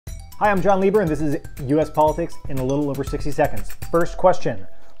Hi, I'm Jon Lieber, and this is U.S. Politics in a little over 60 seconds. First question,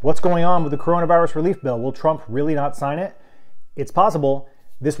 what's going on with the coronavirus relief bill? Will Trump really not sign it? It's possible.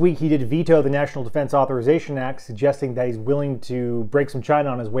 This week he did veto the National Defense Authorization Act, suggesting that he's willing to break some China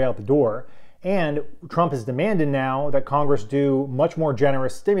on his way out the door. And Trump has demanded now that Congress do much more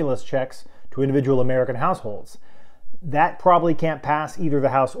generous stimulus checks to individual American households. That probably can't pass either the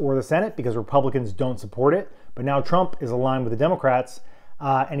House or the Senate because Republicans don't support it. But now Trump is aligned with the Democrats,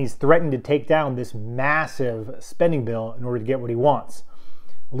 and he's threatened to take down this massive spending bill in order to get what he wants.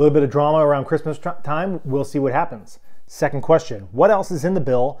 A little bit of drama around Christmas time. We'll see what happens. Second question, what else is in the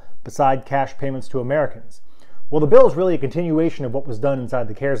bill beside cash payments to Americans? Well, the bill is really a continuation of what was done inside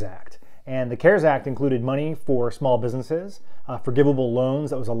the CARES Act. And the CARES Act included money for small businesses, forgivable loans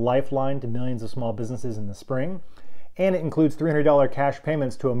that was a lifeline to millions of small businesses in the spring. And it includes $300 cash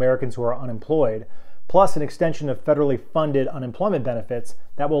payments to Americans who are unemployed, plus an extension of federally funded unemployment benefits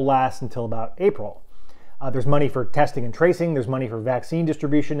that will last until about April. There's money for testing and tracing, there's money for vaccine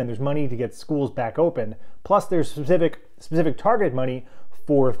distribution, and there's money to get schools back open. Plus there's specific targeted money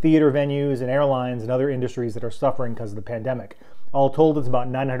for theater venues and airlines and other industries that are suffering because of the pandemic. All told, it's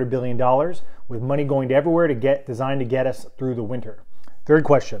about $900 billion, with money going to everywhere designed to get us through the winter. Third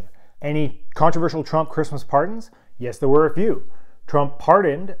question, any controversial Trump Christmas pardons? Yes, there were a few. Trump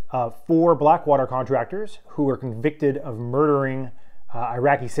pardoned 4 Blackwater contractors who were convicted of murdering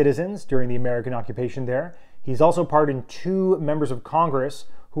Iraqi citizens during the American occupation there. He's also pardoned 2 members of Congress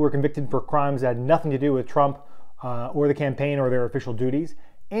who were convicted for crimes that had nothing to do with Trump or the campaign or their official duties.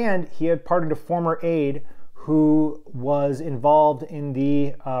 And he had pardoned a former aide who was involved in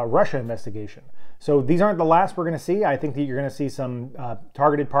the Russia investigation. So these aren't the last we're going to see. I think that you're going to see some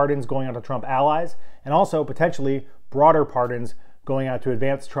targeted pardons going out to Trump allies, and also potentially broader pardons going out to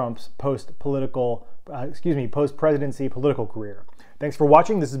advance Trump's post-presidency political career. Thanks for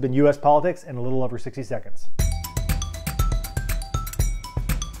watching. This has been U.S. Politics in a little over 60 seconds.